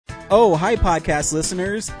Oh, hi, podcast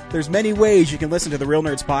listeners. There's many ways you can listen to the Real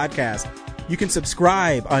Nerds podcast. You can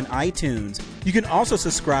subscribe on iTunes. You can also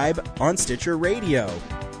subscribe on Stitcher Radio.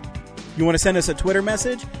 You want to send us a Twitter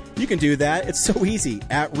message? You can do that. It's so easy,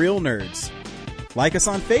 at Real Nerds. Like us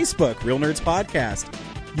on Facebook, Real Nerds Podcast.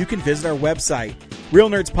 You can visit our website,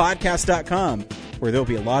 realnerdspodcast.com, where there'll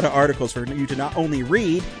be a lot of articles for you to not only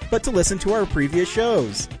read, but to listen to our previous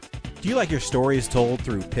shows. Do you like your stories told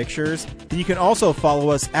through pictures? Then you can also follow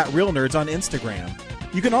us at Real Nerds on Instagram.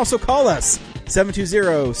 You can also call us,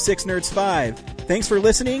 720-6nerds5. Thanks for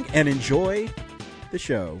listening, and enjoy the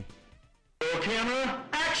show. Camera,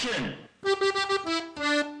 action!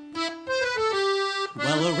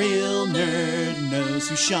 Well, a real nerd knows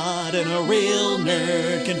who shot, and a real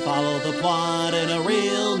nerd can follow the plot, and a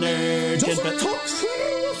real nerd can... talk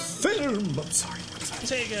film! I'm sorry.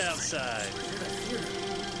 Take it outside.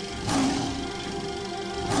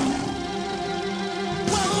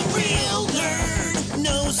 Well, a real nerd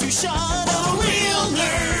knows who shot, and a real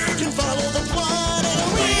nerd can follow the plot, and a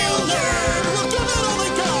real nerd will give it all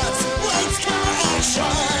they got. Lights, camera,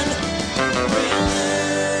 action! Real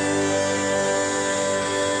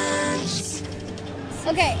nerds.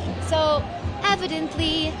 Okay, so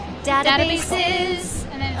evidently databases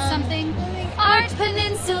and then something. Art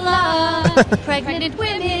Peninsula, pregnant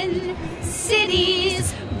women,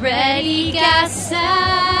 cities, ready gas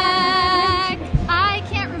sack. I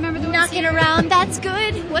can't remember the Knocking words. around, that's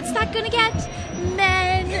good. What's that gonna get?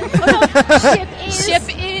 Men. Ship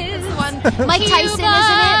is one. Mike Tyson, isn't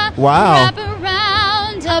it? Wow. Wrap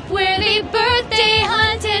around up where they birthday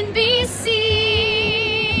hunt NBC.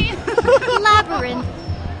 Labyrinth.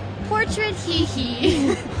 Portrait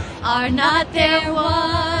hee are not there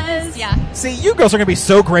was. Yeah. See, you girls are going to be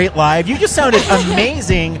so great live. You just sounded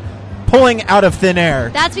amazing pulling out of thin air.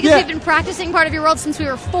 That's because we've been practicing Part of Your World since we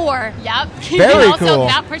were 4. Yep. Very and also, cool.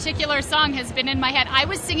 that particular song has been in my head. I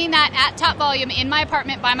was singing that at top volume in my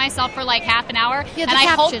apartment by myself for like half an hour, Yeah, and the I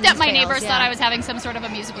hoped captions that my failed, neighbors yeah. thought I was having some sort of a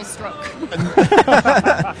musical stroke.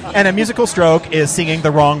 And a musical stroke is singing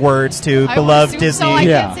the wrong words to I beloved would assume Disney. So I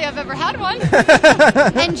Yeah. can't say I've ever had one.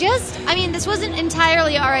 And this wasn't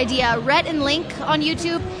entirely our idea. Rhett and Link on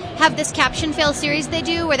YouTube have this caption fail series they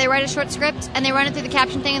do where they write a short script and they run it through the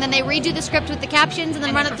caption thing and then they redo the script with the captions and then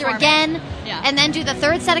And run then it through perform again it. Yeah. and then do the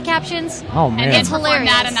third set of captions. Oh, And man. then It's perform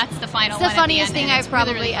hilarious. that, and that's the final It's the one. funniest at the end, thing and I've it's really,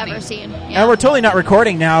 probably really ever funny. seen. And we're totally not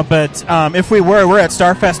recording now, but if we we're at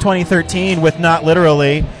Starfest 2013 with Not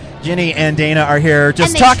Literally. Ginny and Dana are here just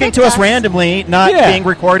And they talking to tricked us us. randomly, not Yeah. being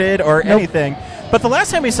recorded or anything. But the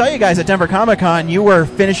last time we saw you guys at Denver Comic Con, you were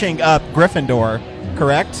finishing up Gryffindor,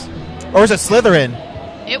 correct? Or was it Slytherin?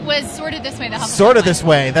 It was sort of this way. The Hufflepuff Sort of one. this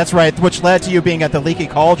way, that's right, which led to you being at the Leaky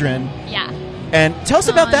Cauldron. Yeah. And tell us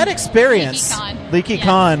about that experience. Leaky Leaky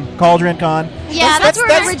Con, Cauldron Con. Yeah, that's where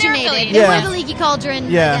it originated. Hysterical. We Yeah. were the Leaky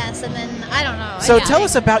Cauldron, Yeah. yes, and then, I don't know. So Yeah. tell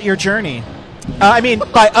us about your journey. I mean,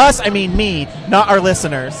 by us, I mean me, not our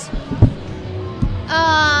listeners.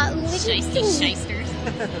 Shiesty shysters.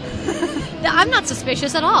 I'm not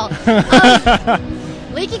suspicious at all.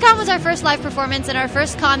 LeakyCon was our first live performance and our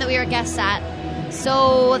first con that we were guests at.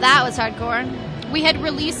 So that was hardcore. We had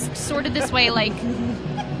released Sort of This Way, like,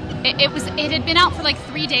 it had been out for like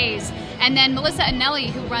 3 days, and then Melissa and Nellie,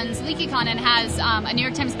 who runs LeakyCon and has a New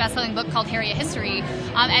York Times bestselling book called Harry a History,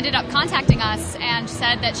 ended up contacting us and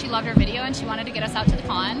said that she loved our video and she wanted to get us out to the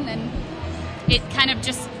con, and it kind of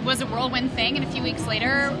just was a whirlwind thing, and a few weeks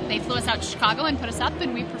later they flew us out to Chicago and put us up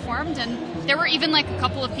and we performed, and there were even like a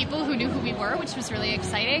couple of people who knew who we were, which was really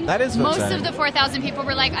exciting. That is Most exciting. of the 4,000 people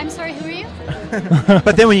were like, I'm sorry, who are you?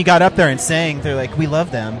 But then when you got up there and sang, they're like, we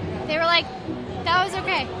love them. They were like, that was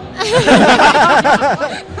okay.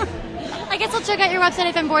 I guess I'll check out your website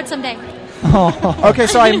if I'm bored someday. Okay,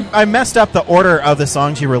 so I messed up the order of the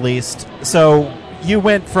songs you released. So you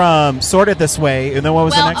went from Sorted This Way, and then what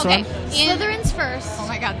was the next one? Slytherin's first. Oh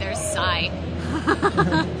my god, there's Psy.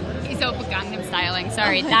 He's so Gangnam styling.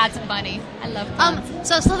 Sorry, that's funny. I love that.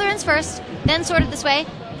 So Slytherin's first, then Sorted This Way.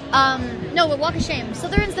 No, Walk of Shame.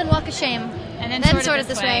 Slytherin's, then Walk of Shame. And then Sorted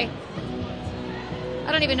This Way.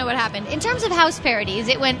 I don't even know what happened. In terms of house parodies,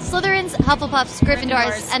 it went Slytherins, Hufflepuffs,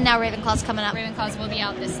 Gryffindors, Gryffindors. and now Ravenclaw's coming up. Ravenclaws will be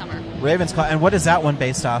out this summer. Ravensclaw. And what is that one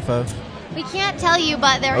based off of? We can't tell you,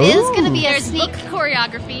 but there is going to be a There's sneak. book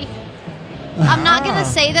choreography. I'm not going to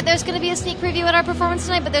say that there's going to be a sneak preview at our performance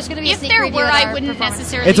tonight, but there's going to be a If sneak there preview were, at I our wouldn't performance.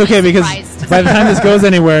 necessarily It's okay be because surprised. by the time this goes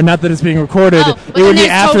anywhere, not that it's being recorded, Oh, it but would then be there's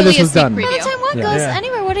after totally this a was sneak done. preview. By the time what Yeah. goes Yeah.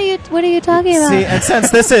 anywhere, what What are you talking about? See, and since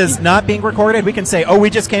this is not being recorded, we can say, we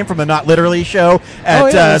just came from the Not Literally show at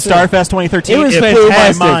Starfest 2013. It was blew my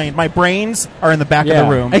fantastic. mind. My brains are in the back of the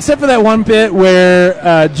room. Except for that one bit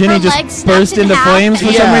where Ginny just burst into flames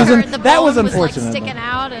for some reason. That was unfortunate. Was, sticking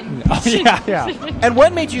out and And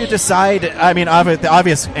what made you decide? I mean, the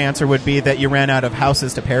obvious answer would be that you ran out of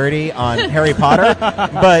houses to parody on Harry Potter,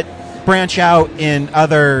 but branch out in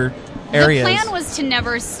other areas. The plan was to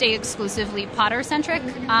never stay exclusively Potter-centric.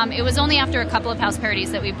 It was only after a couple of house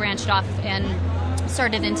parodies that we branched off and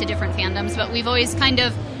started into different fandoms, but we've always kind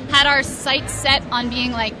of had our sights set on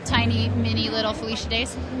being like tiny, mini little Felicia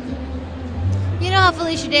Days. You know how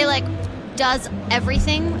Felicia Day does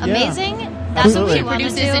everything amazing? That's Absolutely. what She we want to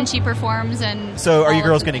produces do. and she performs. And So, are you all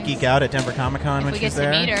girls of the going to things. geek out at Denver Comic Con when We she's get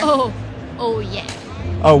to there? meet her. Oh yeah.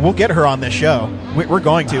 Oh, we'll get her on this show. We're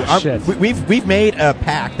going to. Shit. We've made a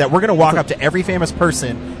pact that we're going to walk up to every famous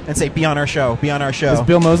person and say, "Be on our show. Be on our show." Is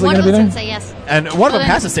Bill Moseley One going of to be them's there? gonna say yes. And one of them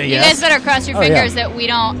has to say You yes. guys better cross your Oh, fingers yeah. that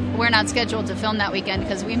we're not scheduled to film that weekend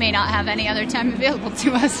because we may not have any other time available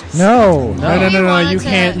to us. No. We No. wanted You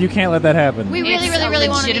to- can't let that happen. We really, It's really, a really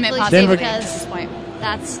want to meet legitimate Felicia Day possibility at because this point.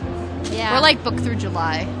 that's We're like booked through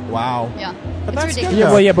July. Wow. Yeah. But It's that's good.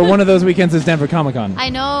 ridiculous. But one of those weekends is Denver Comic Con. I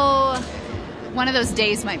know One of those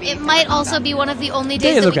days might be. it Denver might Comic also Con. be one of the only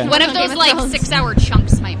Day days is that okay. we can One work of on those Game like Thrones. 6-hour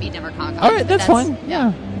chunks might be Denver Comic Con. All right, that's fine.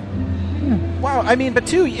 Yeah. Wow. I mean, but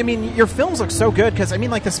too. I mean, your films look so good because I mean,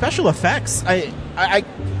 like the special effects.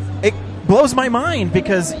 It blows my mind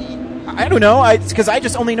because I don't know. Because I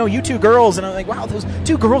just only know you two girls, and I'm like, wow, those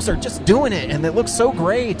two girls are just doing it, and they look so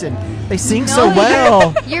great, and they sing so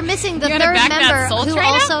well. You're missing the You're gonna third back that member Soul who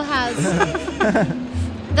Train also up? has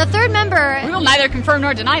the third member We will neither confirm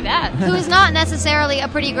nor deny that. who is not necessarily a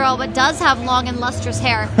pretty girl but does have long and lustrous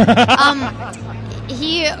hair.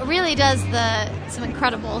 He really does some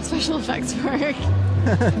incredible special effects work.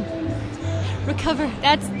 Recover.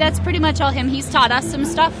 That's pretty much all him. He's taught us some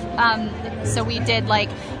stuff. So we did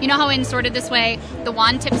how in Sorted This Way, the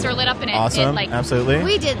wand tips are lit up and it Awesome. Absolutely.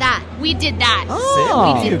 We did that. we did that.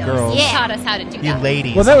 Oh. Silly you those. girls. Yeah. He taught us how to do You that.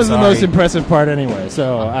 ladies. Well, that was I'm the most sorry. impressive part anyway.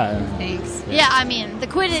 So, Thanks. Yeah, I mean, the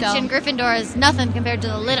Quidditch So- in Gryffindor is nothing compared to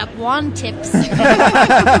the lit up wand tips.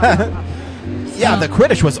 Yeah, the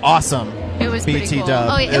Quidditch was awesome. It was pretty BT cool. Dub.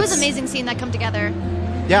 Oh, it was It's- amazing seeing that come together.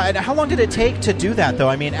 Yeah, and how long did it take to do that, though?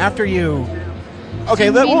 I mean, after you... Okay, Do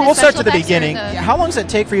you mean the we'll start special to the effects or beginning. the- How long does it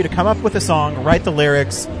take for you to come up with a song, write the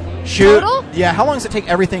lyrics, shoot? Total? Yeah, how long does it take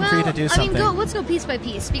everything for you to do I something? mean, let's go piece by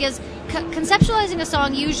piece because conceptualizing a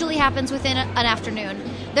song usually happens within an afternoon.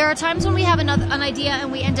 There are times when we have an idea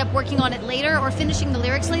and we end up working on it later or finishing the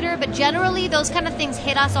lyrics later, but generally those kind of things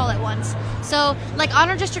hit us all at once. So, like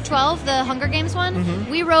Honor District 12, the Hunger Games one,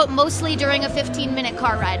 Mm-hmm. we wrote mostly during a 15-minute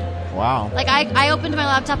car ride. Wow. Like, I opened my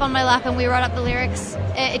laptop on my lap and we wrote up the lyrics.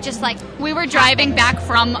 It just, like... We were driving back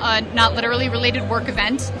from a not literally related work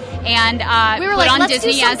event, and We were put like, on let's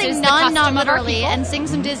Disney do as something is the custom of our non-literally people. and sing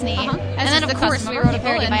some Disney. Uh-huh. And As then, is of the course, custom we of our wrote a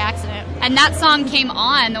people, parody by and- accident. And that song came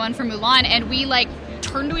on, the one from Mulan, and we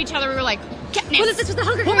turned to each other. We were like, "Katniss! What is this with the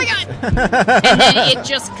Hunger Oh my Games?" god!" And then it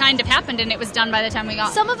just kind of happened, and it was done by the time we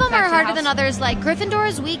got. Some of them back are to the harder house. than others. Like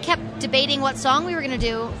Gryffindors, we kept debating what song we were going to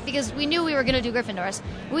do because we knew we were going to do Gryffindors.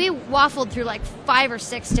 We waffled through like 5 or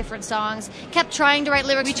 6 different songs. Kept trying to write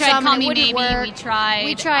lyrics. We for tried some, "Call and it Me wouldn't Maybe." work.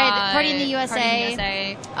 We tried Party in the USA. Party in the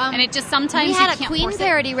USA. Um, And it just sometimes we you had a can't Queen force it.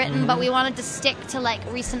 parody written, but we wanted to stick to like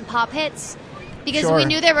recent pop hits because Sure. we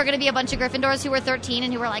knew there were going to be a bunch of Gryffindors who were 13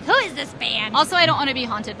 and who were like, "Who is this band?" Also, I don't want to be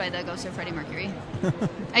haunted by the ghost of Freddie Mercury.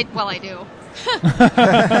 I do.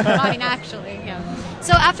 I mean, actually, yeah.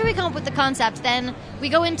 So after we come up with the concept, then we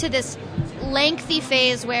go into this lengthy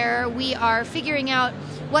phase where we are figuring out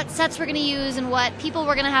what sets we're going to use and what people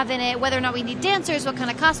we're going to have in it, whether or not we need dancers, what kind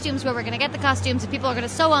of costumes, where we're going to get the costumes, if people are going to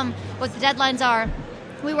sew them, what the deadlines are.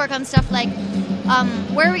 We work on stuff like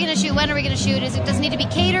where are we going to shoot, when are we going to shoot, does it need to be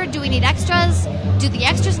catered, do we need extras, do the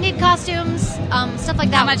extras need costumes, stuff like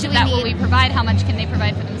that. How much Do of that need, will we provide? How much can they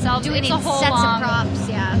provide for themselves? Do we It's need a whole sets long, of props?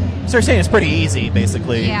 Yeah. So you're saying it's pretty easy,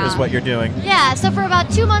 basically, Yeah. is what you're doing. Yeah, so for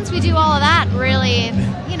about 2 months we do all of that really,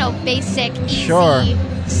 basic, easy Sure.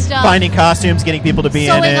 stuff. Finding costumes, getting people to be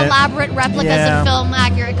in Sewing it. elaborate replicas Yeah. of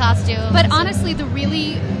film-accurate costumes. But honestly, the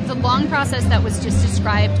long process that was just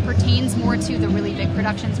described pertains more to the really big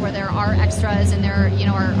productions where there are extras and there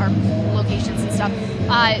are locations and stuff.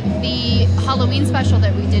 The Halloween special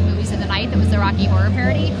that we did, Movies of the Night, that was the Rocky Horror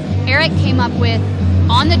parody, Eric came up with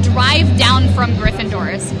on the drive down from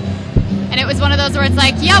Gryffindors. And it was one of those where it's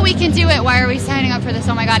like, yeah, we can do it. Why are we signing up for this?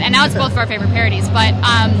 Oh my god! And now it's both of our favorite parodies. But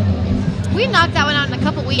We knocked that one out in a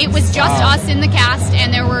couple weeks. It was just us in the cast,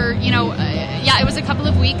 and there were, it was a couple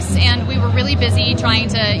of weeks, and we were really busy trying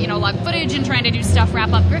to, log footage and trying to do stuff,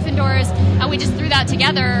 wrap up Gryffindors, and we just threw that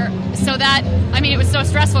together so that, it was so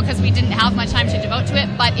stressful because we didn't have much time to devote to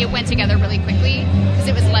it, but it went together really quickly because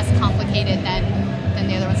it was less complicated than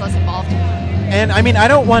the other ones, less involved. And, I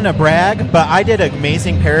don't want to brag, but I did an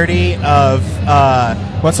amazing parody of,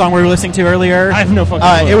 what song we were listening to earlier? I have no fucking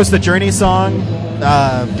clue. It was the Journey song,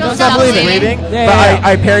 Don't Stop Believing. Yeah.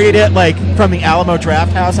 I parodied it, from the Alamo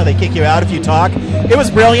Draft House, how they kick you out if you talk. It was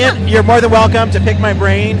brilliant. You're more than welcome to pick my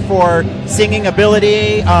brain for singing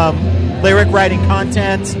ability, lyric writing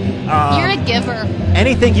content. You're a giver.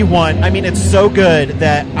 Anything you want. It's so good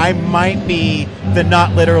that I might be the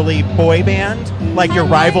not literally boy band, your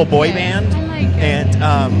rival boy band. And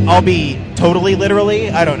I'll be totally literally.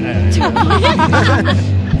 I don't know.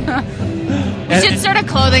 We should start a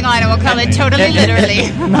clothing line and we'll call it Totally Literally.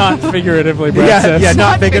 Not figuratively, Brad says. Yeah,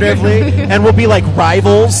 not figuratively. And we'll be like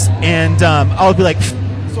rivals, and I'll be like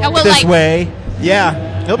this way.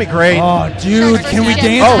 Yeah, it'll be great. Oh, dude, can we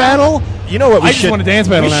dance battle? You know what we I should? just want to dance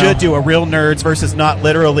battle we now. should do a real nerds versus not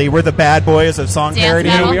literally. We're the bad boys of song Dance parody.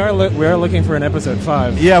 battle? We are looking for an episode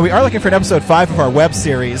 5. Yeah, we are looking for an episode 5 of our web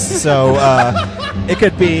series. So it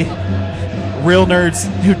could be real nerds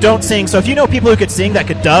who don't sing. So if you know people who could sing that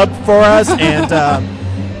could dub for us and Why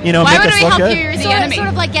make would us we look help good. you? You're the Sort enemy.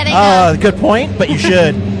 of like getting. Good point, but you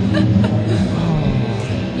should.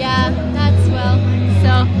 Yeah, that's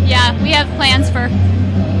So, yeah, we have plans for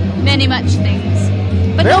many much things.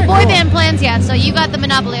 But Very no boy cool. band plans yet, so you got the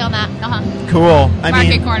monopoly on that. Cool.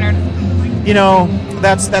 Market cornered.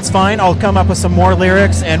 That's fine. I'll come up with some more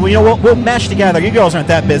lyrics, and we'll mesh together. You girls aren't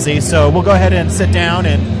that busy, so we'll go ahead and sit down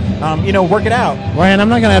and work it out. Ryan, I'm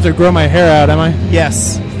not going to have to grow my hair out, am I?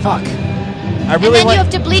 Yes. Fuck. I And really then want. you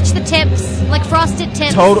have to bleach the tips, like frosted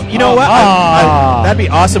tips. Total. You know what? That'd be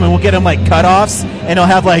awesome, and we'll get them cutoffs, and he'll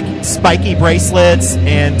have spiky bracelets,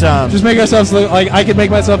 and Just make ourselves look like I could make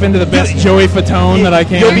myself into the best Joey Fatone that I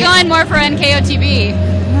can. We're going more for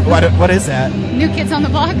NKOTB. what is that? New Kids on the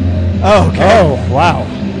Block. Oh, okay. Oh, wow.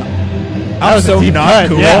 I'm was a so deep not cut,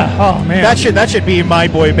 cool. yeah. Oh, man. That should be my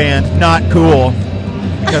boy band. Not cool,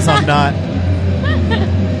 because I'm not.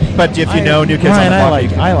 But if you know New Kids Ryan, on the I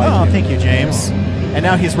Block, like- I like Oh, you. thank you, James. And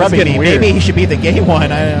now he's rubbing getting me. weird. Maybe he should be the gay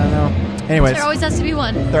one. I don't know. Anyways, There always has to be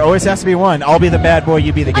one. there always has to be one. I'll be the bad boy.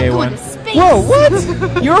 You be the gay I'm one. going to space. Whoa!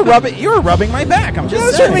 What? You were rubbing my back. I'm I just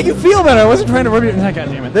was trying to saying. make you feel better. I wasn't trying to rub your... God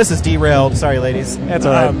damn it. This is derailed. Sorry, ladies. That's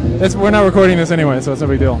all right. We're not recording this anyway, so it's no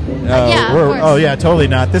big deal. Yeah, of course. Oh yeah, totally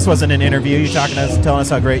not. This wasn't an interview. You talking to us, telling us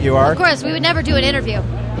how great you are. Of course, we would never do an interview.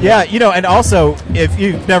 Yeah, and also, if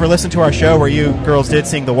you've never listened to our show where you girls did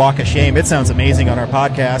sing the Walk of Shame, it sounds amazing on our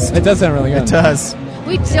podcast. It does sound really good. It does.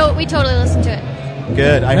 We totally listened to it.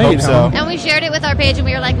 Good. I No, you hope so. don't. And we shared it with our page, and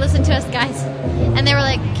we were like, listen to us, guys. And they were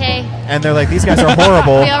like, okay. And they're like, these guys are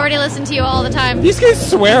horrible. We already listen to you all the time. These guys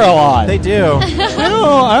swear a lot. They do. James'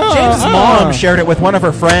 James' mom shared it with one of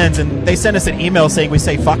her friends, and they sent us an email saying we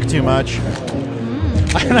say fuck too much.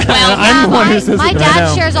 I'm the one who says my it. I dad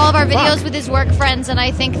know. shares all of our videos Fuck. with his work friends, and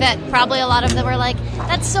I think that probably a lot of them are like,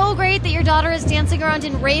 that's so great that your daughter is dancing around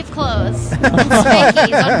in rave clothes and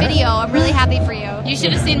spankies on video. I'm really happy for you. You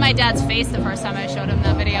should have seen my dad's face the first time I showed him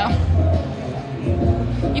that video.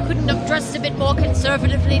 You couldn't have dressed a bit more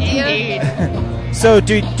conservatively, dear. So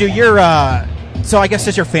do your so I guess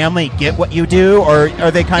does your family get what you do, or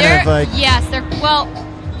are they kind of like? Yes,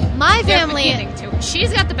 My they're family beginning to.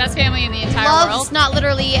 She's got the best family in the entire loves world. Not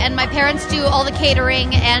Literally, and my parents do all the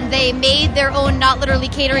catering, and they made their own Not Literally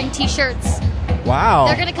catering t-shirts. Wow.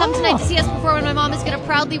 They're going to come tonight to see us perform, and my mom is going to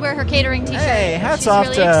proudly wear her catering t-shirt. Hey, hats She's off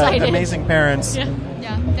really to excited. amazing parents.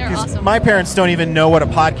 Yeah, they're 'Cause awesome. my parents don't even know what a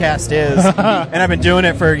podcast is, and I've been doing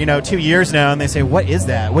it for 2 years now. And they say, "What is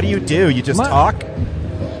that? What do? You just talk?"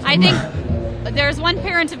 I think there's one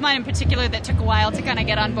parent of mine in particular that took a while to kind of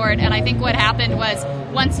get on board, and I think what happened was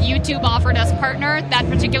once YouTube offered us partner, that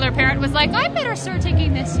particular parent was like, I better start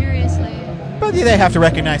taking this seriously. But they have to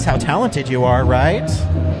recognize how talented you are, right?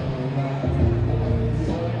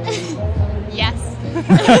 Yes.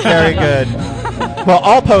 Very good. Well,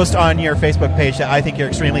 I'll post on your Facebook page that I think you're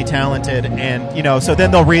extremely talented, and so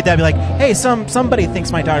then they'll read that and be like, "Hey, somebody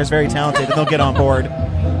thinks my daughter's very talented," and they'll get on board.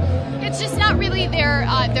 It's just not really their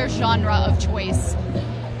genre of choice.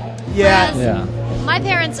 Yeah. Whereas my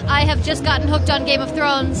parents, I have just gotten hooked on Game of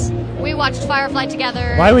Thrones. We watched Firefly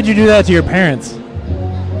together. Why would you do that to your parents?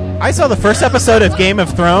 I saw the first episode of Game of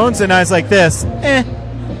Thrones, and I was like, "This,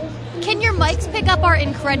 Can your mics pick up our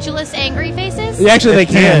incredulous, angry faces? Yeah, actually, they It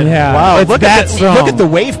can. did. Yeah. Wow. It's Look that at strong. look at the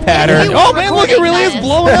wave pattern. If you Oh were man, look! It recording really is this.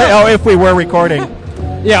 blowing up. Oh, if we were recording,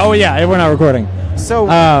 Yeah. Oh yeah. We're not recording. So Is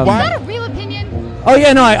why? that a real opinion? Oh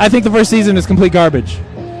yeah. No, I think the first season is complete garbage.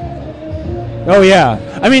 Oh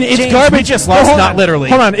yeah. I mean, it's James, garbage. we just lost, hold not on. literally.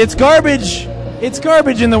 Hold on. It's garbage. It's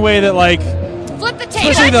garbage in the way that like. Flip the tape.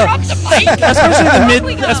 Especially I dropped the mic.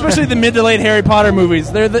 especially the mid to late Harry Potter movies.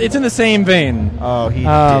 It's in the same vein. Oh, he did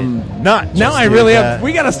not. Just Now I do really that. have.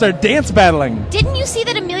 We got to start dance battling. Didn't you see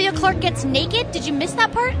that Emilia Clarke gets naked? Did you miss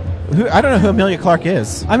that part? I don't know who Emilia Clarke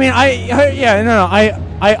is. I mean,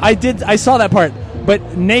 I did. I saw that part, but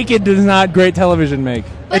naked does not great television make.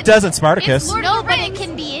 It doesn't Spartacus. It's Lord No, of the but Rings. it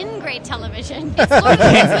can be in great television. It's Lord of the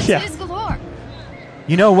Rings, Yeah. which is galore.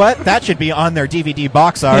 You know what? That should be on their DVD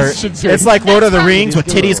box art. should be. It's like Lord of the That's Rings with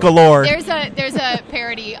right. titties galore. There's a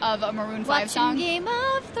parody of a Maroon 5 Watching song. Game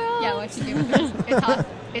of Thrones. Yeah, watching Game of Thrones. It's hot.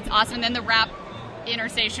 It's awesome. And then the rap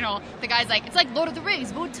interstational, the guy's like, it's like Lord of the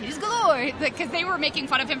Rings, but titties galore. Because they were making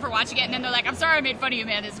fun of him for watching it, and then they're like, I'm sorry I made fun of you,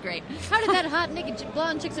 man. This is great. How did that hot naked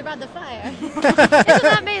blonde chick survive the fire? Isn't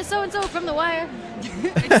that made so and so from The Wire?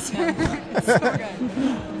 It's so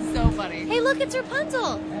good. So funny. Hey, look, it's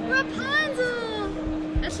Rapunzel. Rapunzel.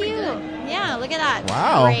 That's Cute. pretty good. Yeah, look at that.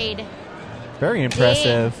 Wow. Braid. Very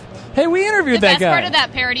impressive. Hey, we interviewed The that best guy. part of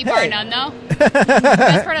that parody, bar none, though. The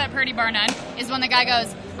best part of that parody, bar none, is when the guy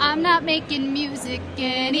goes, I'm not making music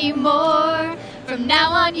anymore. From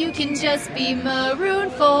now on, you can just be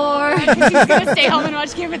Maroon 4. He's going to stay home and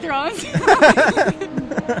watch Game of Thrones.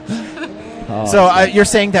 So you're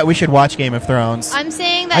saying that we should watch Game of Thrones? I'm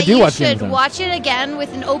saying I that do you watch Game of should Thrones. watch it again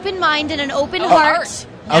with an open mind and an open heart.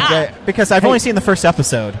 Okay, because I've only seen the first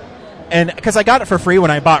episode, and because I got it for free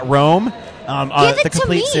when I bought Rome, Give it the to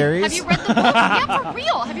complete me. series. Have you read the book? Yeah, for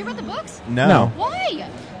real. Have you read the books? No. Why?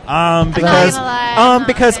 Because gonna lie, I'm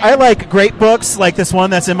because not I like great books like this one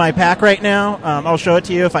that's in my pack right now. I'll show it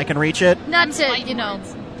to you if I can reach it. Not to, you know.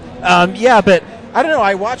 Yeah, but I don't know.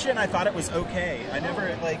 I watched it and I thought it was okay. I never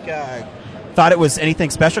thought it was anything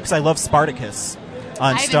special because I love Spartacus on I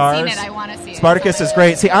haven't Stars. seen it. I want to see it. Spartacus is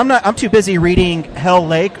great. See, I'm too busy reading Hell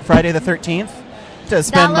Lake, Friday the 13th, to That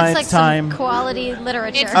spend looks my like time. some quality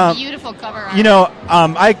literature. It's a beautiful cover art. You know,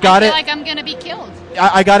 I got I it. feel like I'm going to be killed.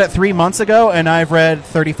 I got it 3 months ago, and I've read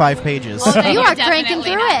 35 pages. Well, then You you're are cranking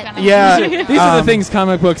definitely through not it. gonna- Yeah. These are the things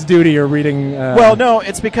comic books do to your reading. Well, no,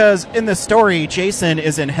 it's because in the story, Jason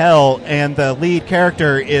is in hell, and the lead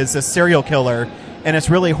character is a serial killer, and it's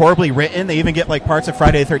really horribly written. They even get like parts of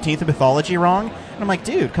Friday the 13th mythology wrong. And I'm like,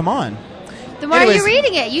 dude, come on. Then why are anyways- you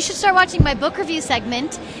reading it? You should start watching my book review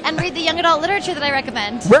segment and read the young adult literature that I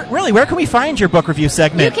recommend. Where can we find your book review You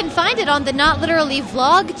segment? can find it on the Not Literally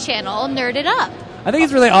vlog channel, Nerd It Up. I think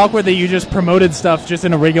it's really awkward that you just promoted stuff just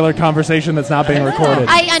in a regular conversation that's not being recorded.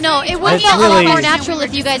 I know. It would It's be a lot really- more natural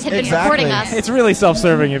if you guys had been Exactly. recording us. It's really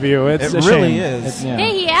self-serving of you. It's It a really shame. is. It's- yeah.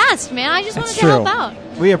 Hey, he asked, man. I just wanted That's to help true. out.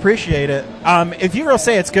 We appreciate it. If you girls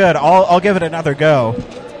say it's good, I'll give it another go.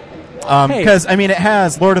 Because, I mean, it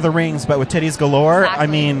has Lord of the Rings, but with titties galore. Exactly. I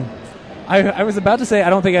mean, I was about to say I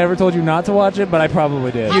don't think I ever told you not to watch it, but I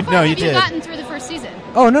probably did. How far no, have you you did. gotten through the first season?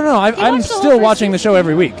 Oh no, I'm watched the whole still first watching the show season.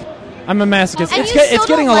 every week. I'm a masochist. And It's, you still it's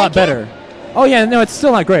getting don't a lot like better. Oh yeah, no, it's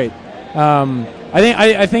still not great.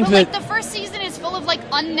 I think But that like the first season is full of like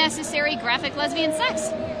unnecessary graphic lesbian sex.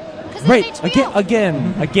 'Cause right it's HBO.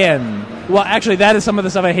 again. Well, actually, that is some of the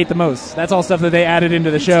stuff I hate the most. That's all stuff that they added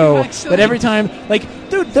into the show. Actually. That every time, like,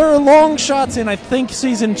 dude, there are long shots in I think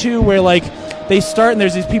season 2 where like they start and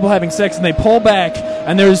there's these people having sex and they pull back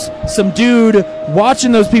and there's some dude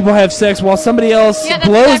watching those people have sex while somebody else Yeah, that's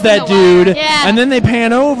blows exactly that The Wire. dude. Yeah. And then they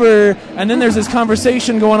pan over and then there's this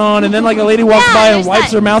conversation going on and then like a lady walks Yeah, by and there's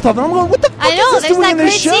wipes that- her mouth off and I'm going, what the fuck I know. is this There's doing that in great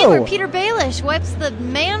this scene where show? Peter Baelish wipes the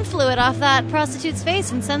man fluid off that prostitute's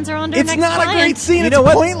face and sends her on to her It's next not a client. great scene. you It's know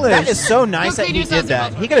what? pointless. That is so nice Go that he clean did yourself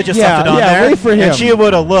that. up. He could have just Yeah, left it on yeah, there, wait for him. and she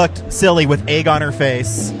would have looked silly with egg on her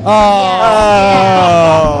face.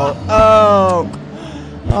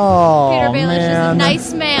 Oh, Peter Baelish man. is a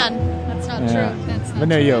nice man. That's not Yeah. true. That's not But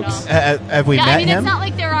no true at yolks. all. Have we Yeah, met I mean, him? it's not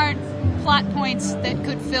like there aren't plot points that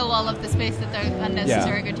could fill all of the space that they're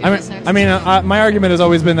unnecessary gratuitous sex. My argument has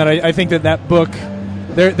always been that I think that book,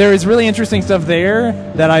 there is really interesting stuff there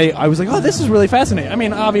that I was like, oh, this is really fascinating. I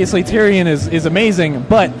mean, obviously Tyrion is amazing,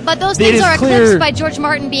 but But those it things is are clear, eclipsed by George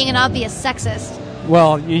Martin being an obvious sexist.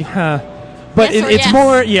 well, yeah, but Yes or it's yes?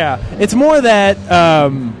 more, it's more that,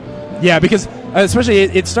 because especially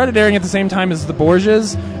it started airing at the same time as the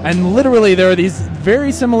Borgias, and literally there are these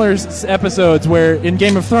very similar episodes where in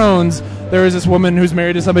Game of Thrones there is this woman who's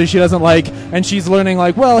married to somebody she doesn't like, and she's learning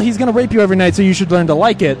like, well, he's going to rape you every night, so you should learn to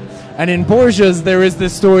like it. And in Borgias there is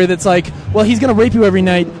this story that's like, well, he's going to rape you every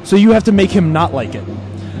night, so you have to make him not like it.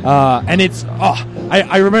 and it's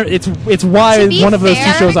I remember it's why To be one of those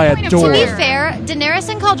fair- two shows I To adore. To be fair, Daenerys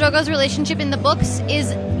and Khal Drogo's relationship in the books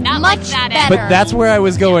is Not much like that, better. But that's where I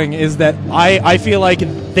was going. Is that I feel like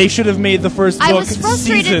they should have made the first book I was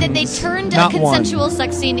frustrated that they seasons, turned a not one. consensual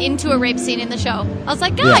sex scene into a rape scene in the show. I was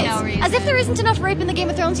like, Yeah. guys, No reason. as if there isn't enough rape in the Game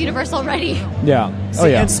of Thrones universe already. Yeah. Oh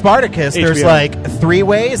See, yeah. in Spartacus, there's HBO. like 3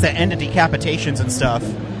 ways that end in decapitations and stuff,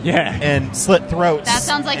 Yeah. and slit throats. That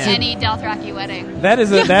sounds like and- any Dothraki wedding. That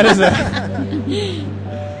is a that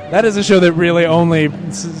is a show that really only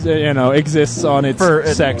exists on its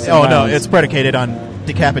sex. and Oh no, violence. it's predicated on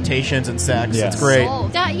decapitations and sex. Yes. It's great.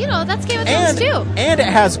 That's Game of Thrones too. And it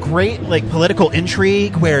has great like political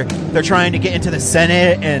intrigue where they're trying to get into the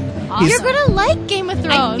Senate, and he's You're gonna like Game of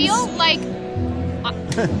Thrones. I feel like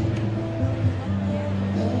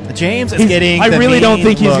James is He's- getting. I the really don't mean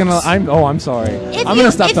think he's looks. gonna. I'm sorry. If I'm you,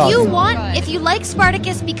 gonna stop if talking. Good. if you like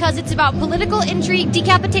Spartacus because it's about political intrigue,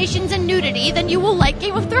 decapitations, and nudity, then you will like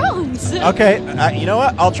Game of Thrones. Okay, you know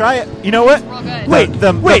what? I'll try it. You know what? real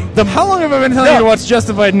good. Wait, how long have I been telling No. you to watch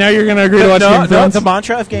Justified? Now you're gonna agree to watch Game of Thrones? the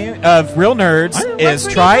mantra of Real Nerds is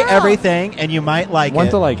pretty try well. everything and you might like Want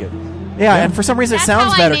it. to like it? Yeah, and for some reason That's it sounds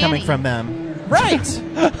how I better nanny. coming from them. Right.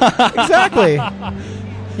 Exactly.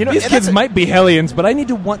 You know, These and kids that's- might be hellions, but I need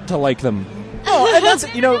to want to like them. Oh, and that's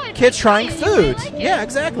No, it's kids like trying that. You really food. like it. Yeah,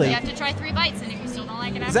 exactly. You have to try 3 bites, and if you still don't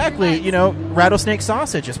like it, after Exactly. 3 bites. Rattlesnake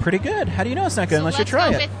sausage is pretty good. How do you know it's not good So unless you let's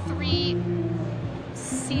try go it? with 3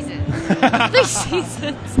 seasons. 3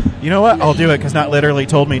 seasons. You know what? I'll do it because Not Literally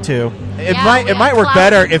told me to. It Yeah, might we work have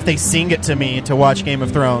better if they sing it to me to watch Game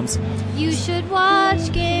of Thrones. You should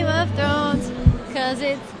watch Game of Thrones because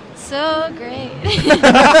it's so great.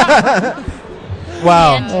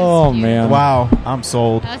 Wow. And- Oh man. Wow. I'm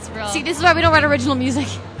sold. That's real. See, this is why we don't write original music.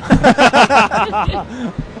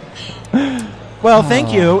 Well,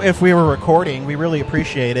 thank you. If we were recording, we really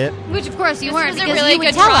appreciate it. Which, of course, you This weren't was a because really you would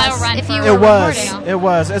good tell trial us run if for you us. were It was. recording. It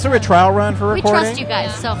was. Is there a trial run for We recording? trust you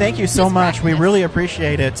guys, so Thank you so just much. We practice. really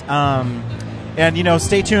appreciate it. And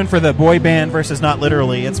stay tuned for the boy band versus Not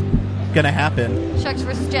Literally. It's gonna happen. Sharks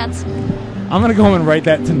versus Jets. I'm gonna go home and write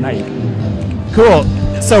that tonight. Cool.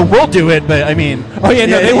 So we'll do it, but I mean, Oh, yeah,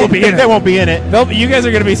 no, they won't be in it. They won't be in it. You guys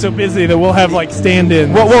are gonna be so busy that we'll have like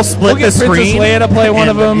stand-ins. We'll split get the Princess screen. Leia to play one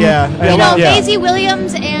of them. Yeah. And- You know, yeah. Maisie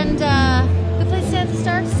Williams and who plays Sansa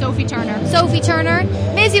Stark? Sophie Turner. Sophie Turner.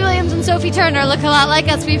 Maisie Williams and Sophie Turner look a lot like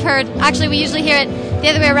us. We've heard. Actually, we usually hear it the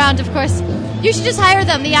other way around, of course. You should just hire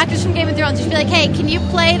them, the actors from Game of Thrones. You should be like, hey, can you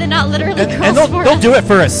play the Not Literally girls And for they'll us? do it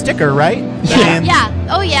for a sticker, right? Yeah, yeah.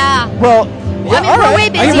 Oh, yeah. Well, I mean, we're way I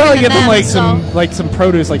busier can probably than get them them, like some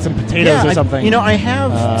produce, like some potatoes or something. I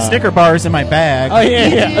have Snicker bars in my bag. Oh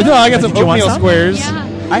yeah. No, I got some Did you want oatmeal some? squares.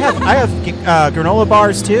 Yeah. I have granola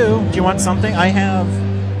bars too. Do you want something? I have.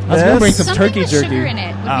 I was gonna bring some Something turkey with jerky. sugar in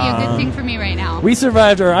it would be a good thing for me right now. We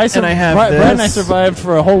survived, or I survived. I have Brad and I this. survived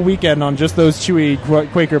for a whole weekend on just those chewy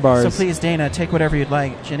Quaker bars. So please, Dana, take whatever you'd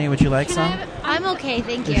like. Jenny, would you like some? I'm okay,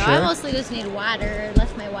 thank you. You sure? I mostly just need water.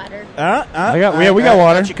 Left my water. we got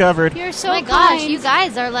water. Got you covered. You're so Oh my gosh, you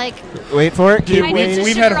guys are like. Wait for it. Keep I need waiting. to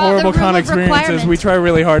We've sugar had all the horrible rule con of experiences. requirement. We try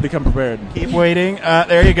really hard to come prepared. Keep waiting.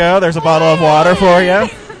 There you go. There's a bottle of water for you.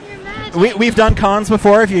 We've done cons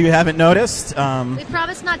before, if you haven't noticed. We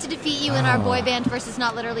promise not to defeat you in our boy band versus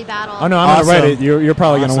Not Literally battle. Oh no, I'm Awesome. gonna write it. You're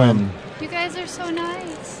probably Awesome. gonna win. You guys are so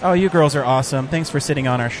nice. Oh, you girls are awesome. Thanks for sitting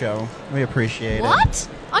on our show. We appreciate it. What?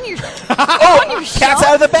 On your on your show? Cat's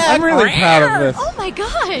out of the bag. I'm really proud of this. Oh my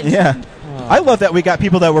god. Yeah. I love that we got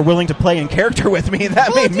people that were willing to play in character with me.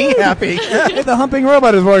 That made me happy. Hey, the humping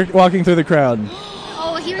robot is walking through the crowd.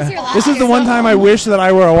 Oh, he was here last This is the year. one time I wish that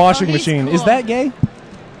I were a washing he's machine. cool. Is that gay?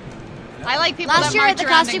 I like people Last that year at march the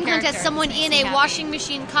around costume in contest, character. someone in Makes me a happy. washing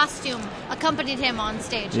machine costume accompanied him on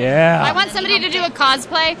stage. Yeah. I want somebody to do a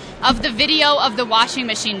cosplay of the video of the washing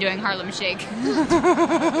machine doing Harlem Shake.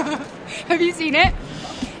 Have you seen it?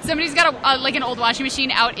 Somebody's got like an old washing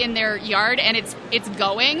machine out in their yard, and it's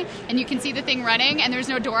going, and you can see the thing running, and there's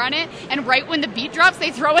no door on it. And right when the beat drops,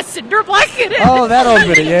 they throw a cinder block in it. Oh, that old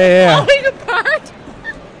video. Yeah. Falling apart.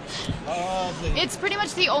 It's pretty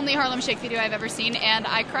much the only Harlem Shake video I've ever seen, and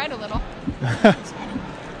I cried a little.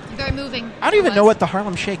 Very moving. I don't even know what the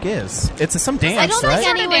Harlem Shake is. It's some dance, I don't right? think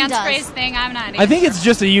Sort of anyone dance does. craze thing. I'm not. I think it's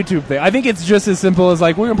just a YouTube thing. I think it's just as simple as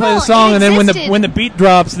like we're gonna play Well, the song, it and then existed. when the beat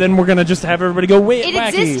drops, then we're gonna just have everybody go It wacky.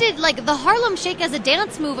 existed, like, the Harlem Shake as a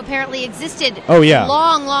dance move apparently existed Oh, yeah.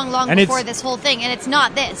 long And before it's- this whole thing, and it's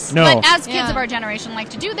not this. No. But as kids Yeah. of our generation like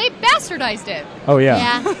to do, they bastardized it. Oh yeah.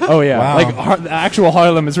 Yeah. Oh yeah. Wow. Like the actual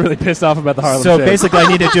Harlem is really pissed off about the Harlem So Shake. basically, I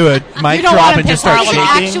need to do a mic don't drop wanna and just piss start Like,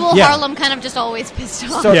 shaking. actual Yeah. Harlem kind of just always pissed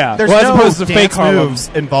off. So, Yeah. There's Well, as no opposed to dance fake Harlem. moves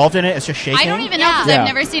involved in it. It's just shaking. I don't even know because Yeah. I've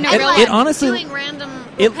never seen a I real like it honestly- doing random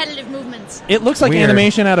repetitive movements. It looks like Weird.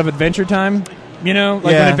 animation out of Adventure Time. You know,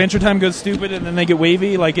 like Yeah. when Adventure Time goes stupid and then they get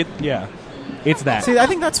wavy. Like it. Yeah. It's that. See, I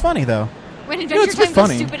think that's funny though. When it's Adventure just Time goes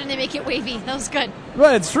funny. stupid and they make it wavy. That was good.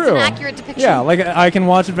 Well, it's true. an accurate depiction. Yeah, like I can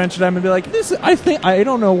watch Adventure Time and be like, "This, I think I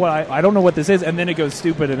don't know I don't know what this is," and then it goes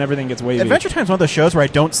stupid and everything gets wavy. Adventure Time's one of those shows where I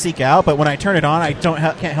don't seek out, but when I turn it on, I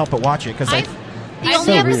can't help but watch it because The I've only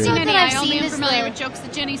so episode weird. that I I've only seen am is familiar with jokes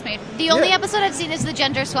that Jenny's made. the only Yeah. episode I've seen is the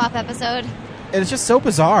gender swap episode. it's just so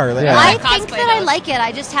bizarre. Like, Yeah. I cosplay think that I those. like it.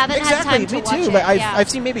 I just haven't had Exactly, time to me watch too. it. But yeah. I've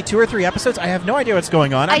seen maybe 2 or 3 episodes. I have no idea what's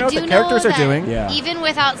going on. I know what do the characters know are that doing. Yeah. Even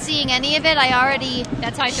without seeing any of it, I already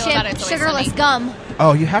That's how I feel ship about it. It's always sugarless sunny. gum.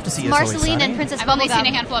 Oh, you have to see It's Always Marceline Sunny. and Princess I've only seen a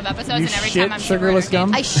Bubblegum. handful of episodes, You and every shit time I'm super sugarless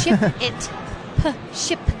gum? I ship it.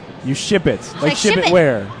 Ship. You ship it. Like I ship ship it it.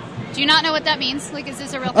 where? Do you not know what that means? Like, is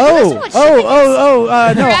this a real thing? listen Oh, to what oh, shipping oh,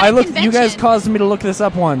 oh! No, We're at I a looked. You guys convention. caused me to look this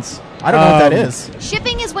up once. I don't know what that is.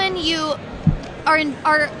 Shipping is when you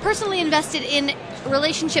are personally invested in a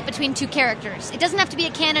relationship between two characters. It doesn't have to be a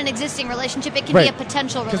canon existing relationship. It can be Right. a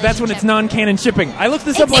potential Because relationship. that's when it's non-canon shipping. I looked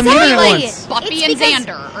this up on the Exactly. internet once. Buffy It's and because-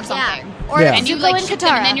 Xander or something. Yeah. Or Yeah. And you Zuko like and ship them,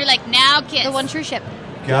 Katara. and then you're like, now kiss. the one true ship.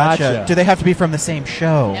 Gotcha. Do they have to be from the same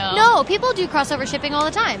show? No, people do crossover shipping all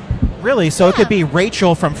the time. Really? So it Yeah. could be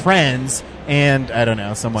Rachel from Friends and, I don't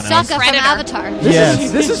know, someone else. Sokka from Predator. Avatar.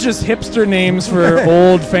 This is just hipster names for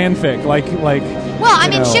old fanfic. Like. Well, I you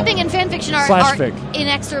mean, know, shipping and fanfiction are slash fic.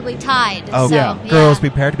 inexorably tied. Oh, so, yeah. Girls,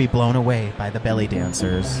 prepare to be blown away by the belly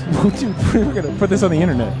dancers. Dude, we're gonna put this on the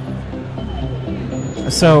internet.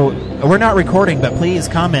 So, we're not recording, but please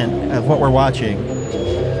comment of what we're watching.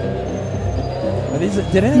 Are these,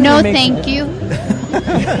 did anyone No, make, thank you.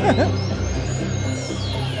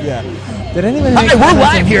 Yeah. Did anyone? Hi, make we're comments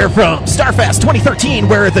live on- here from Starfest 2013,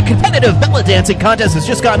 where the competitive belly dancing contest has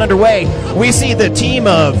just gotten underway. We see the team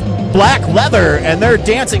of Black Leather, and they're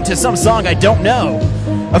dancing to some song I don't know.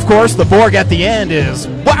 Of course, the Borg at the end is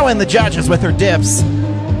wowing the judges with her dips.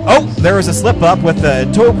 Oh, there was a slip up with the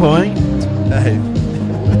toe point.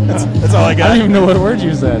 That's all I I got. don't even know what word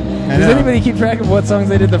you said. Does know. anybody keep track of what songs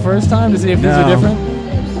they did the first time to see if these No. are different?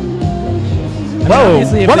 Whoa,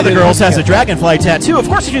 obviously, if one of they the did girls it- has a dragonfly tattoo. Of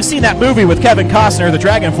course, if you've seen that movie with Kevin Costner, The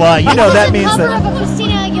Dragonfly, you know It's that a means cover that... of a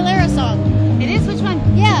Christina Aguilera song. It is? Which one?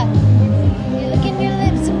 Yeah. You look in your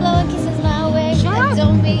lips and blowing kisses my way. Shut That up.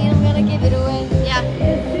 don't mean I'm gonna give it away. Yeah.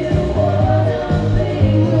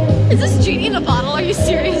 Is this Genie in a bottle? Are you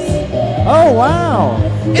serious? Oh wow!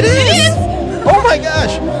 It is! Oh my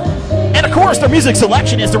gosh! And of course, their music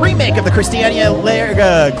selection is the remake of the Christina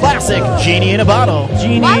Aguilera classic, Genie in a Bottle.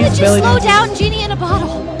 Genie's Why would you belly slow dancing. down Genie in a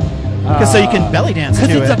bottle? Because so you can belly dance to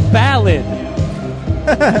Because it. it's a ballad.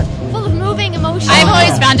 Full of moving emotion. I've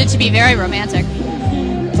always found it to be very romantic.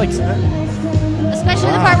 It's like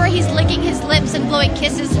Especially the part where he's licking his lips and blowing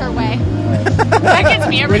kisses her way. That gets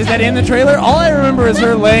me every wait, is that time. in the trailer? All I remember is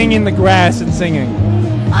her laying in the grass and singing.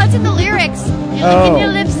 Oh, it's in the lyrics. You're Oh. licking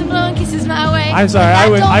your lips and blowing kisses my way. I'm sorry, That I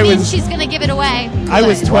was- don't I mean was- she's gonna give it away. I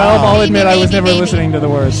was Good. 12. I'll Baby, admit I was baby, never baby. listening to the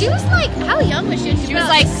words. She was like, how young was she? She was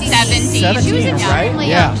like 17. She was 17, extremely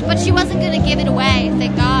Yeah. young, but she wasn't gonna give it away.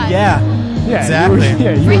 Thank God. Yeah. Yeah, Exactly. You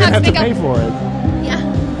were Free gonna hugs, have to pick up. pay for it. Yeah.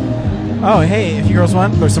 Oh, hey, if you girls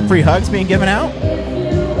want, there's some free hugs being given out.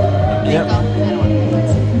 Yep.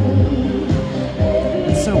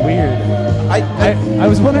 It's so weird. I I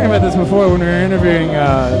was wondering about this before when we were interviewing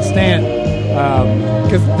Stan,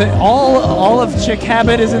 because all of Chick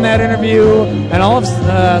Habit is in that interview, and all of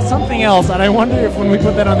something else. And I wonder if when we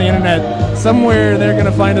put that on the internet, somewhere they're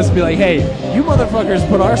gonna find us and be like, "Hey, you motherfuckers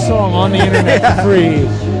put our song on the internet for free."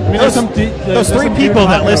 I mean, those three people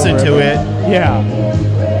that listen to it. Yeah,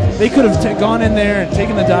 they could have gone in there and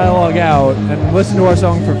taken the dialogue out and listened to our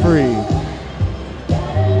song for free.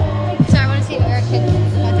 Sorry, I want to see if Eric can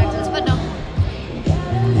contact us, but no.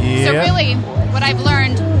 So really, what I've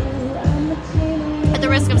learned, at the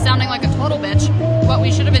risk of sounding like a total bitch, what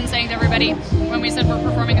we should have been saying to everybody when we said we're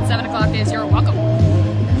performing at 7 o'clock is, you're welcome.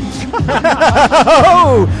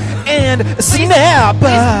 Oh, and snap!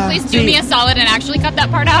 Please do me a solid and actually cut that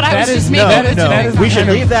part out. I was That is just no, making that is we the should kind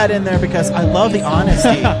of- leave that in there because I love the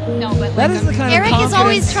honesty. No, but That like, is the kind Eric of is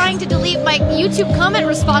always confidence- trying to delete my YouTube comment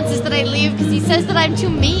responses that I leave because he says that I'm too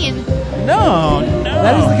mean. No.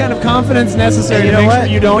 That is the kind of confidence necessary And you to know make what?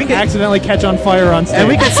 sure you don't We could- accidentally catch on fire on stage. And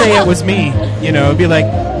we could say it was me. You know, it'd be like,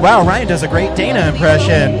 wow, Ryan does a great Dana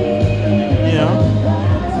impression. You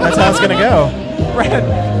know, that's how it's gonna go.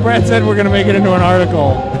 Brad said we're going to make it into an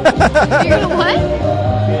article. You're gonna what?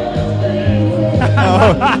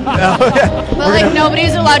 But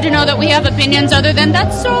nobody's allowed to know that we have opinions other than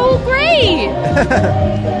that's so great.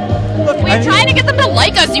 We're trying to get them to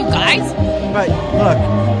like us, you guys. But look,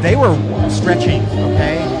 they were stretching,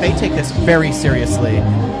 okay? They take this very seriously.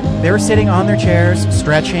 They were sitting on their chairs,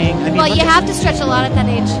 stretching. I mean, Well, you have to stretch a lot at that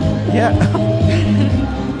age. Yeah.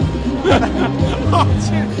 Oh,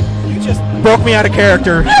 dude, you just broke me out of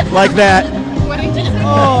character like that.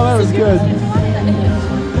 Oh, that was good.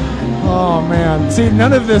 Oh man! See,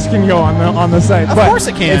 none of this can go on the site. Of but course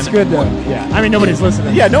it can. It's good though. Yeah, I mean nobody's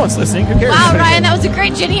listening. Yeah, no one's listening. Who cares? Wow, Ryan, that was a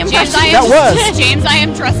great Ginny impression. That was. James, I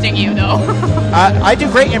am trusting you though. I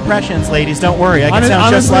do great impressions, ladies. Don't worry. I can sound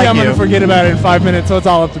Honestly, just like I'm you. gonna forget about it in 5 minutes, so it's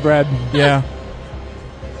all up to Brad. Yeah.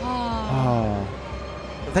 Oh.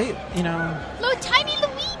 They, you know. Little tiny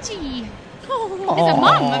Luigi. It's a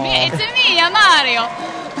mom. It's me, Mario.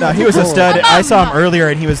 No, he was a stud. Come I on, saw him Mom. earlier,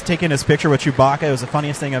 and he was taking his picture with Chewbacca. It was the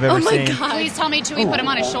funniest thing I've ever seen. Please tell me Chewie put him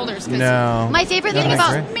on his shoulders. 'Cause No. My favorite thing That's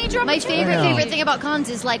about great. favorite thing about cons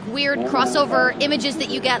is like weird crossover images that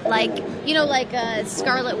you get, like like a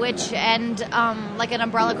Scarlet Witch and like an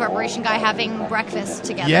Umbrella Corporation guy having breakfast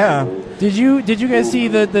together. Yeah. Did you guys see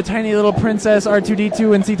the tiny little princess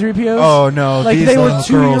R2D2 and C-3POs? Oh no. Like these they were little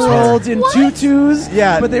girls 2-year-olds in tutus.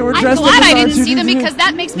 Yeah. but they were I'm dressed glad up as I didn't see them R2D2. because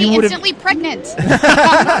that makes me You would've- instantly pregnant.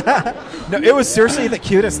 No, it was seriously the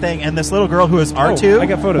cutest thing. And this little girl who was R2 I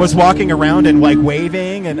got photos. was walking around and like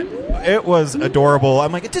waving, and it was adorable.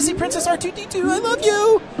 I'm like, Disney Princess R2D2, I love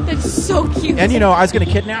you. That's so cute. And I was going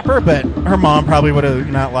to kidnap her, but her mom probably would have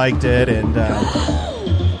not liked it. And Oh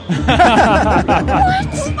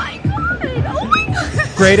my god! Oh my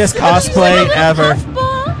god! greatest cosplay ever.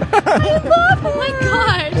 Oh my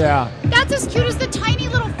god! Yeah. That's as cute as the tiny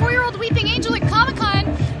little 4-year-old weeping angel at Comic-Con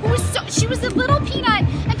who was she was a little peanut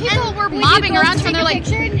and people were mobbing around her and they're like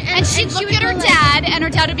and she'd look at her dad and her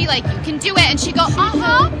dad would be like, you can do it, and she'd go, So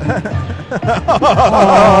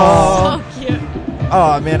cute.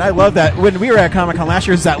 Oh man, I love that. When we were at Comic-Con last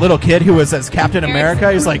year, there's that little kid who was as Captain America.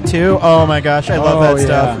 He's like 2. Oh my gosh, I love that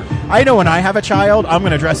stuff. I know when I have a child, I'm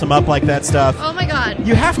going to dress him up like that stuff. Oh my god.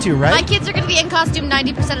 You have to, right? My kids are going to be in costume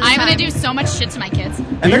 90% of the time. I'm going to do so much shit to my kids.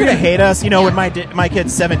 And they're going to hate us. When my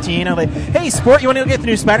kid's 17, I'm like, hey, sport, you want to go get the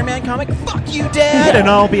new Spider-Man comic? Fuck you, Dad. And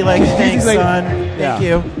I'll be like, thanks, like, son. Thank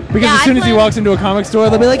you. Because as soon as he walks into a comic store,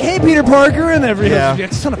 they'll be like, hey, Peter Parker, and everybody's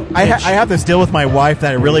like, son of a bitch. I have this deal with my wife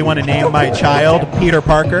that I really want to name my child Peter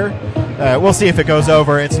Parker. We'll see if it goes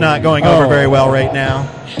over. It's not going over very well right now.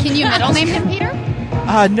 Can you middle name him Peter?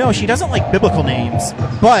 No, she doesn't like biblical names.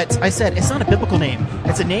 But I said, it's not a biblical name.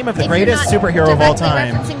 It's a name of the If greatest you're not superhero of all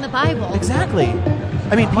time. directly referencing the Bible. Exactly.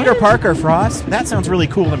 I mean, Peter Parker Frost, that sounds really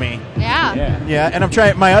cool to me. Yeah. Yeah, and I'm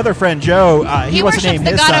trying. My other friend Joe, he wants to worships name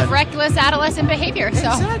the his god son. of reckless adolescent behavior. So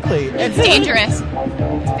Exactly. it's dangerous.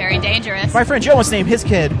 It's very dangerous. My friend Joe wants to name his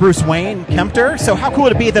kid Bruce Wayne Kempter. So how cool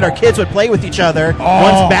would it be that our kids would play with each other?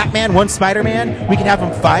 One's Batman, one's Spider-Man. We could have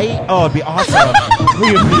them fight. Oh, it'd be awesome.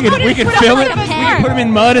 we could film it. We could put him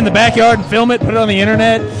in mud in the backyard and film it, put it on the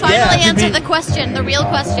internet. Finally answer the question, the real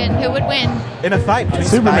question. Who would win? In a fight between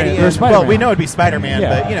Superman Spidey or and... Spider-Man. Well, we know it'd be Spider-Man,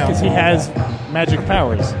 but, because he has magic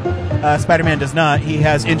powers. Spider-Man does not. He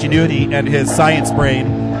has ingenuity and his science brain.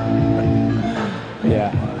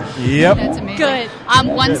 Yeah. Yep. That's amazing. Good.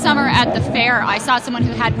 One summer at the fair, I saw someone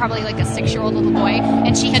who had probably like a 6-year-old little boy,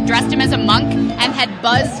 and she had dressed him as a monk and had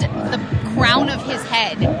buzzed the crown of his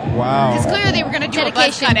head. Wow. Because clearly they were going to do a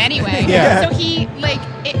buzz cut anyway. Yeah. So he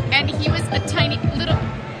and he was a tiny little.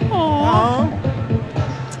 Aww.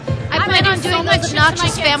 I plan on doing those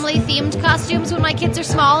obnoxious family-themed costumes when my kids are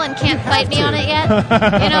small and can't fight me on it yet.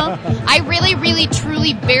 I really, really,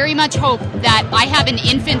 truly, very much hope that I have an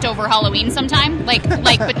infant over Halloween sometime,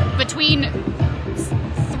 between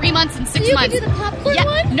 3 months and 6 months. You can do the popcorn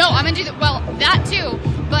one? No, I'm gonna do that too.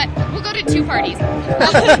 But we'll go to 2 parties.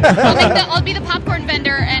 I'll be the popcorn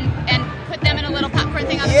vendor and put them in a little popcorn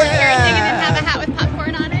thing on the front carry thing, and then have a hat with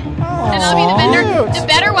popcorn on it. And I'll be the vendor. The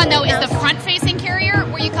better one though is the front-facing carrier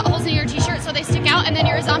where you cut holes in your t-shirt so they stick out, and then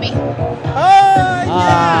you're a zombie. And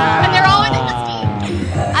they're all in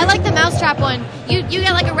I like the mousetrap one. You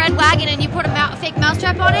get like a red wagon and you put a fake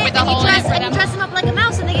mousetrap on it, With a and you hole in it for them. dress them up like a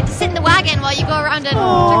mouse, and they get to sit in the wagon while you go around and trick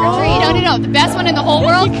or treat. No. The best one in the whole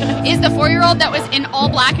world is the 4-year-old that was in all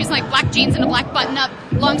black. He was in like black jeans and a black button-up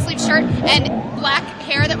long sleeve shirt and black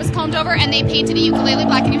hair that was combed over, and they painted a ukulele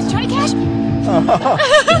black, and he was Johnny Cash.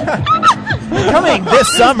 Coming this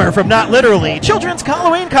summer from Not Literally, children's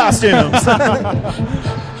Halloween costumes.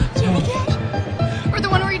 Johnny Cash. Or the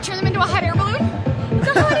one where you turn them into a hot air balloon. It's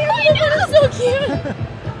a hot air balloon. That's so cute.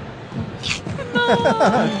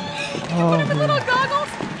 With the little goggles.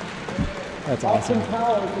 That's awesome.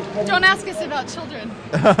 Don't ask us about children.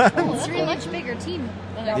 It's a much bigger team.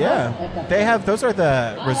 Yeah. They have, those are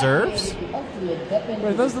the reserves?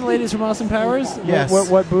 Are those the ladies from Austin Powers? Yes.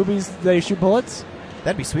 What boobies? They shoot bullets?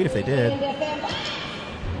 That'd be sweet if they did.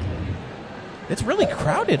 It's really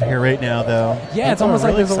crowded here right now, though. Yeah, it's People almost are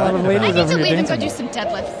like really there's a lot of excited ladies I about need over to here leave and go dancing. do some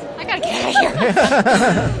deadlifts. I gotta get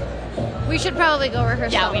out of here. We should probably go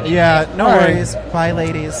rehearse. Yeah, we it. need Yeah, no All right. worries. Bye,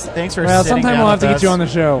 ladies. Thanks for Well, sitting sometime down we'll have with to get you us. on the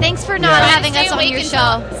show. Thanks for not having Stay us on awake your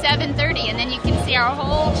until show. 7:30, and then you can see our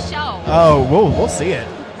whole show. Oh, we'll see it.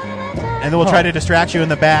 And then we'll try to distract you in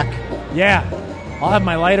the back. Yeah. I'll have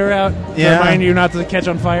my lighter out to Yeah. remind you not to catch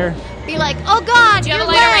on fire. Be like, oh God, Do you have your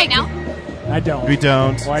a lighter leg. right now? I don't. We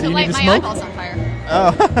don't. Why To do you light need to my smoke? eyeballs on fire.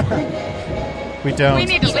 We don't. We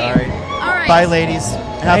need to Sorry. leave. All right. Bye, ladies.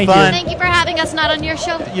 Have Thank you. fun. Thank you for having us not on your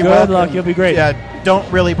show. You're Good welcome. luck. You'll be great. Yeah, don't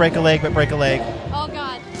really break a leg, but break a leg. Oh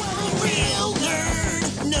God. A real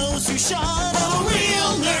nerd knows who shot. A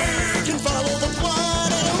real nerd can follow the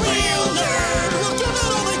plot. And a real nerd will give it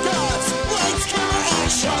all they got. Lights, camera,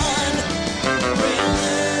 action. Real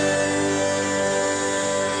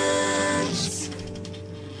nerds.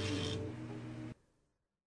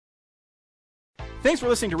 Thanks for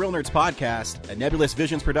listening to Real Nerds Podcast, a Nebulous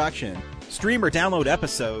Visions production. Stream or download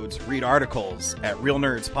episodes, read articles at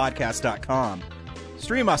realnerdspodcast.com.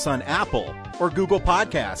 Stream us on Apple or Google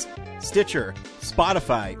Podcast, Stitcher,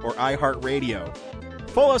 Spotify, or iHeartRadio.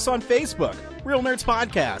 Follow us on Facebook, Real Nerds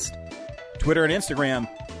Podcast. Twitter and Instagram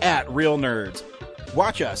at Real Nerds.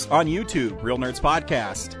 Watch us on YouTube, Real Nerds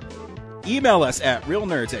Podcast. Email us at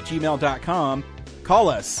realnerds@gmail.com. Call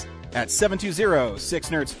us at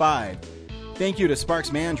 720-6nerds5. Thank you to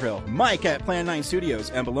Sparks Mandrill, Mike at Plan 9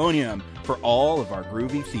 Studios, and Bolognium for all of our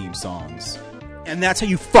groovy theme songs. And that's how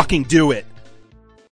you fucking do it!